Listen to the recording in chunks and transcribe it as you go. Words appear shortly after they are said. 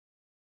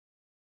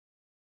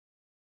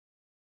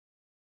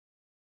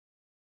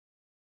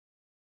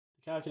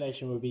The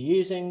calculation we'll be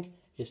using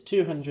is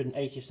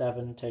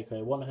 287 take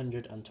away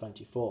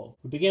 124.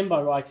 We begin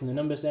by writing the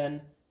numbers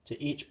in to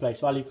each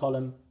place value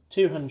column.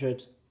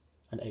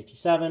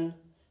 287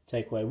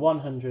 take away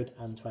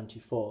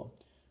 124.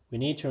 We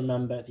need to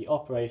remember the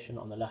operation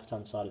on the left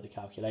hand side of the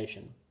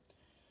calculation.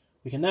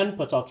 We can then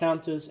put our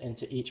counters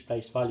into each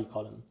place value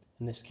column,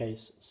 in this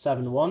case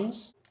 7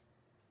 ones,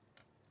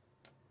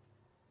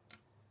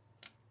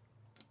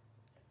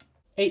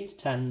 8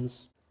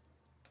 tens,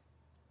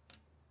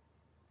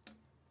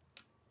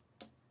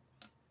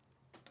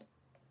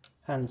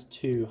 and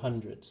 2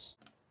 hundreds.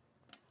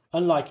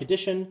 Unlike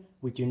addition,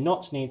 we do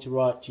not need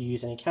to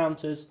use any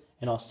counters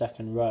in our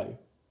second row.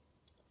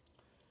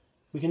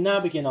 We can now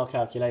begin our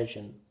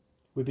calculation.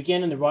 We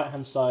begin in the right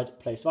hand side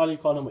place value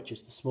column, which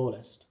is the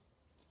smallest.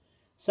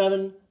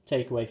 7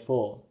 take away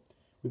 4.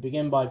 We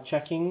begin by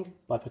checking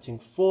by putting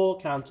 4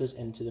 counters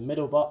into the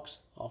middle box,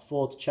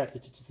 R4, to check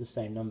that it is the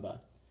same number.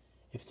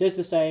 If it is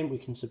the same, we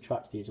can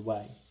subtract these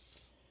away.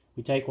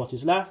 We take what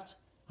is left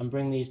and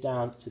bring these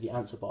down to the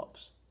answer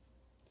box.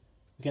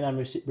 We can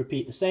then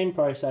repeat the same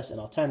process in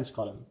our tens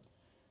column.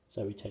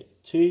 So we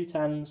take 2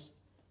 tens,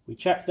 we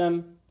check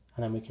them,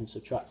 and then we can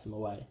subtract them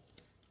away.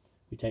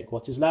 We take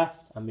what is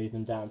left and move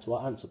them down to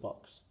our answer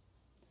box.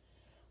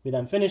 We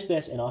then finish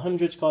this in our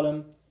hundreds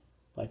column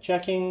by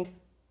checking,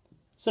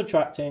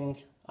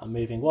 subtracting, and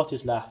moving what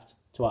is left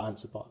to our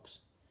answer box.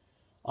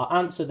 Our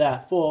answer,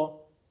 therefore,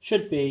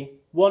 should be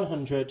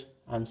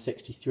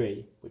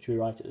 163, which we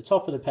write at the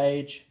top of the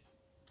page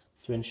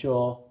to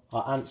ensure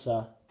our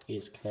answer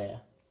is clear.